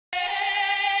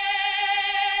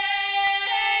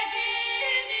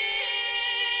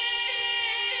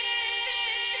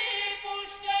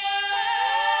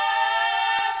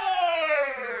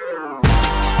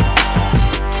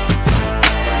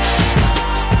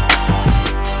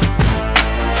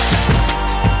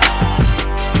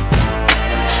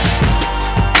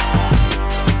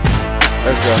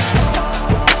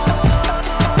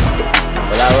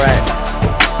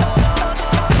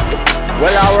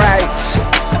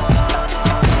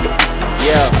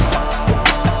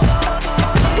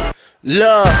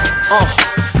Love,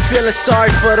 feeling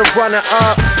sorry for the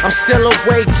runner-up. I'm still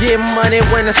awake, getting money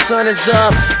when the sun is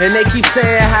up. And they keep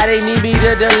saying how they need me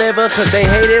to deliver, cause they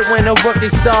hate it when a rookie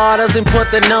star doesn't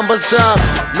put the numbers up.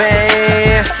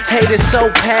 Man, hate is so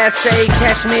passe.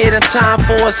 Catch me at a time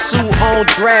for a suit on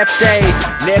draft day,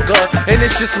 nigga. And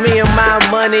it's just me and my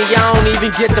money. Y'all don't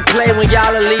even get to play when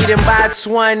y'all are leading by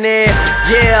 20.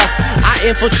 Yeah, I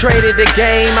infiltrated the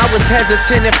game. I was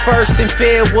hesitant at first and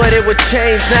feared what it would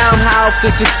change. Now I'm high off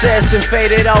the success and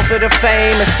faded off of the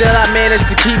fame, and still I managed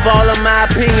to keep all of my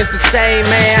opinions the same.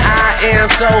 Man, I am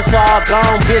so far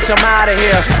gone, bitch, I'm out of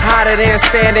here. Hotter than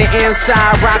standing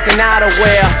inside, rocking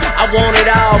outerwear. I want it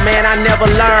all, man, I never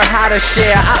learned how to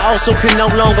share. I also can no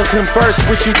longer converse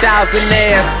with you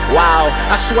thousandaires. Wow,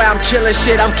 I swear I'm killing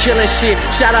shit, I'm killing shit.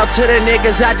 Shout out to the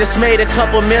niggas I just made a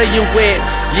couple million with.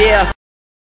 Yeah.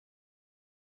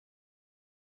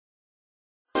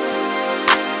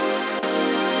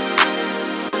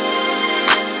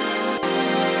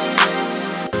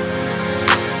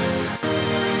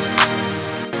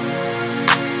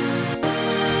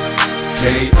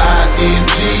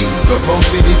 HeCKt, the Mo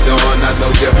City Dawn. I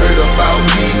know you heard about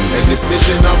me and this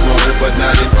mission I'm on, but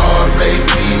not in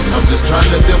R.A.P. I'm just trying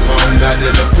to live on, not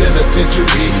in a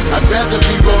penitentiary. I'd rather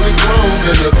be rolling chrome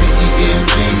than a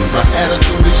PENT. My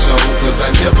attitude is shown, cause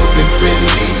I never been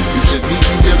friendly. You should leave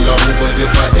me alone, but if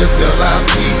I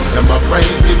SLIP and my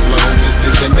brains get blown, just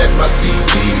listen at my CD,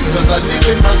 cause I live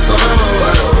in my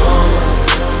song.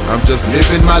 I'm just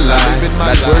living my life,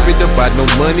 not worried about no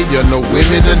money or no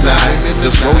women tonight.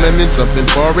 Just rolling in something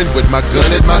foreign with my gun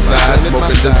at my side,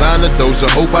 smoking designer doja.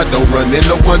 Hope I don't run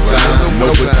into one time. No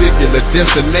particular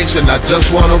destination, I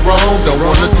just wanna roam. Don't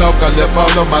wanna talk, I left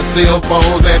all of my cell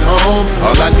phones at home.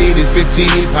 All I need is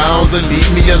 15 pounds to leave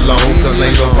me alone, cause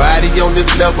ain't nobody on this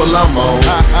level I'm on.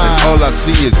 And all I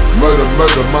see is murder,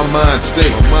 murder, my mind stay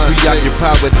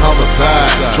preoccupied with homicide,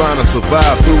 trying to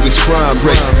survive through this crime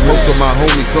rate. Most of my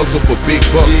homies hustle for big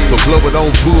bucks, but blow it on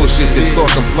bullshit, then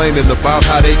start complaining about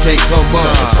how they can't come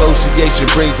up. Association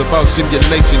brings about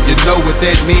simulation, you know what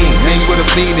that means. Hang with a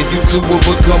fiend and you two will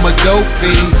become a dope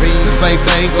fiend. The same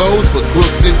thing goes for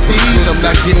crooks and thieves. I'm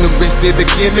not getting arrested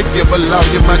again to give a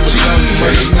lawyer my cheese.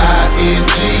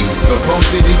 HeCKt, the Mo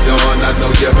City Dawn. I know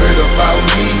you heard about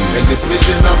me and this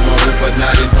mission I'm on, but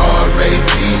not in R.A.P.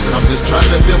 I'm just trying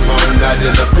to live on, not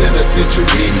in a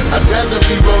penitentiary. I'd rather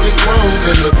be rolling chrome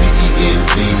than a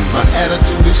PENT. My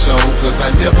attitude is shown, cause I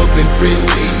never been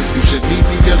friendly. You should leave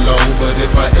me alone, but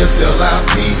if I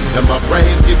SLIP and my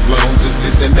brains get blown, just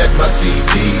listen at my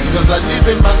CD, cause I live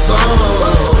in my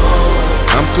song.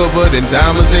 I'm covered in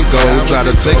diamonds and gold. Try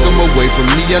to take them away from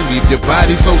me, I leave your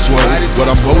body so swole. What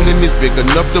I'm holding is big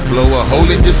enough to blow a hole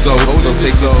in your soul. So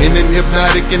take this in and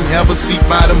hypnotic and have a seat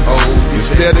by them hole.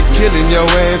 Instead of killing your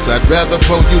ass, I'd rather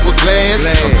pour you a glass.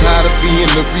 I'm tired of being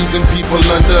the reason people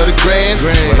under the grass,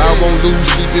 but I won't lose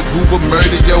sleep if Hoover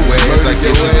murder your ass. I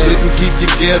guess you couldn't keep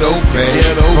your ghetto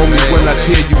bad. Homie, when I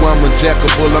tell you I'm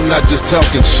unjackable, I'm not just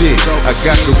talking shit. I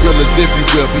got gorillas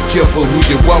everywhere, be careful who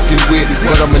you're walking with.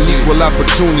 But I'm an equal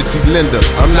opportunity lender,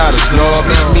 I'm not a snob.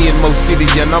 It's me in Mo City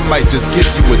and I might just give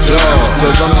you a job,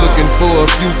 cause I'm looking for a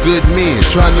few good men,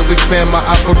 trying to expand my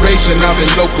operation. I've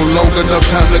been local long enough,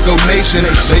 time to go nation.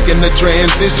 Making the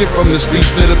transition from the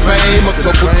streets to the fame. A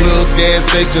couple clubs, gas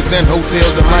stations and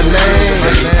hotels in my name.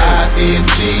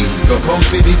 HeCKt, the Mo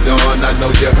City Dawn. I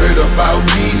know you heard about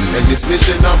me and this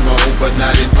mission I'm on, but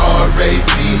not in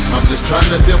R.A.P. I'm just trying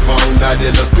to live on, not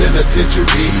in a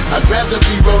penitentiary. I'd rather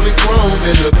be rolling chrome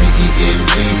than a PENT.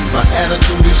 My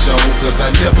attitude is shown, cause I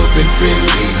never been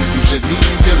friendly. You should leave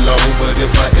me alone, but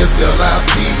if I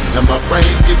SLIP and my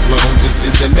brains get blown, just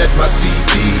listen at my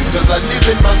CD, cause I live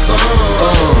in my song.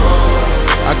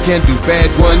 I can't do bad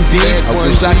one day. I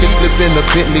wish I could flip in a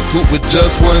Bentley coupe with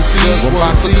just one seat. One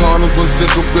box of Carnal, one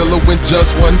Cigarillo, and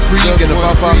just one freak. And if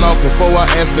I fall off before I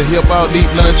ask for help, I'll eat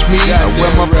lunch meat. I wear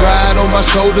my pride on my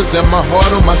shoulders and my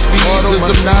heart on my sleeve.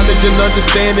 Wisdom, knowledge, and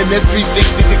understanding, that's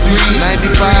 360 degrees.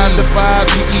 95 to 5,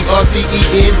 PERCENT.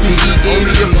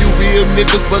 Only a few real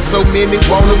niggas, but so many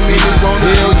wanna be.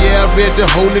 Hell yeah, I read the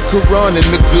Holy Quran in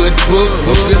the good book.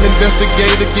 A real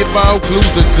investigator, give all clues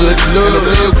a good look. And a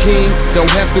real king don't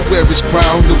have to wear his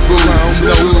crown to rule.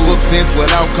 No book sense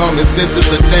without common sense is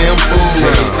a damn fool.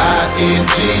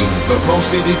 HeCKt, the Mo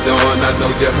City Dawn. I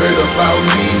know you heard about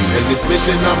me and this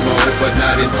mission I'm on, but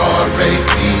not in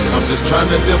R.A.P. I'm just trying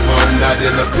to live on, not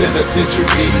in a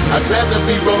penitentiary. I'd rather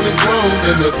be rolling chrome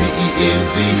than a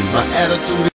PENT. My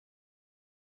attitude is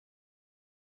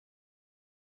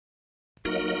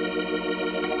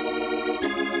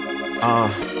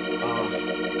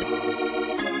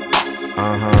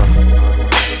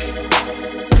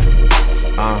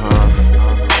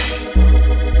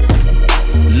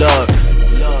Look,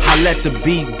 I let the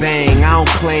beat bang, I don't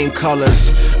claim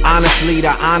colors. Honestly,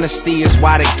 the honesty is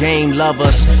why the game love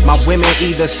us. My women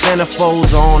either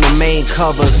centerfolds or on the main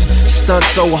covers. Stunt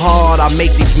so hard, I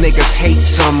make these niggas hate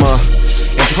summer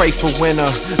and pray for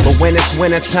winter. But when it's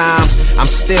winter time, I'm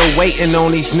still waiting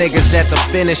on these niggas at the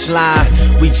finish line.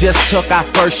 We just took our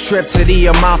first trip to the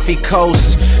Amalfi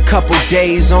Coast. Couple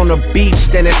days on the beach,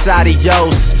 then it's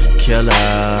adios.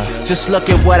 Killer, just look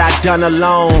at what I done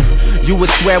alone. You would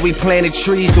swear we planted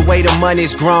trees the way the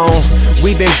money's grown.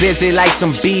 We been busy like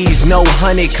some bees, no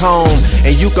honeycomb.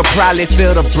 And you could probably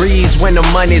feel the breeze when the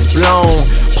money's blown.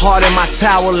 Pardon my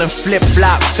towel and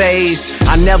flip-flop phase.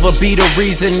 I never be the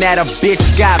reason that a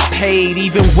bitch got paid.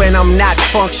 Even when I'm not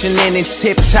functioning in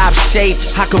tip-top shape,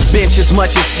 I could bench as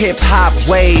much as hip-hop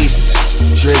weighs.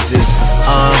 Drizzy,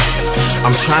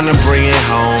 I'm tryna bring it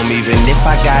home. Even if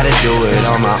I gotta do it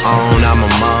on my own, I'm a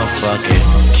motherfucking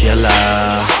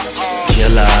killer.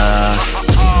 Killer,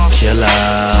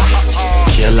 killer,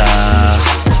 killer.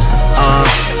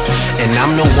 And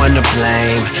I'm the one to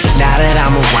blame. Now that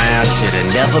I'm around, shit'll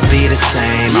never be the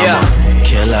same. I'm a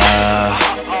killer,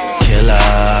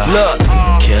 killer, look,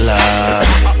 killer,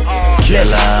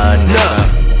 killer,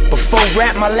 nigga. Before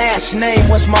rap, my last name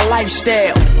was my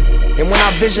lifestyle. And when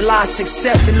I visualize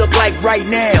success, it look like right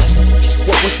now.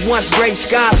 What was once gray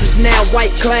skies is now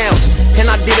white clouds. And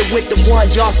I did it with the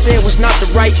ones y'all said was not the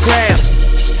right crowd.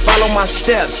 Follow my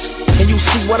steps, and you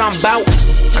see what I'm about.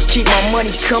 I keep my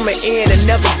money coming in and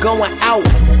never going out.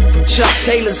 From Chuck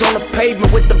Taylors on the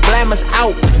pavement with the blammers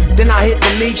out. Then I hit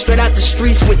the league straight out the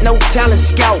streets with no talent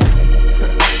scout.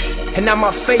 And now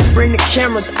my face bring the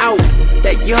cameras out.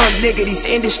 That young nigga these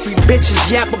industry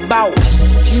bitches yap about.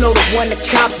 You know the one the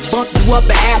cops bump you up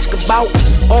and ask about.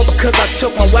 All because I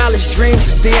took my wildest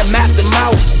dreams and then mapped them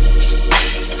out.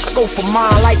 I go for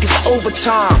mine like it's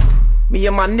overtime. Me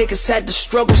and my niggas had to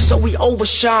struggle so we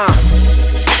overshine.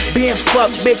 Being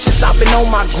fuck bitches, I've been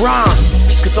on my grind.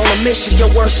 Cause on a mission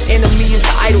your worst enemy is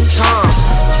idle time.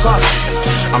 Hustle.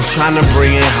 I'm tryna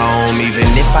bring it home. Even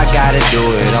if I gotta do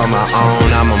it on my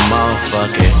own, I'm a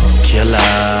motherfucking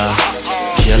killer.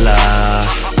 Killer,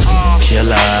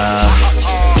 killer,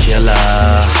 killer.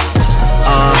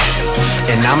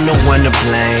 And I'm the one to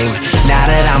blame. Now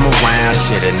that I'm around,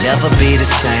 shit'll never be the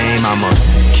same. I'm a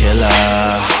killer,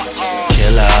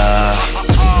 killer.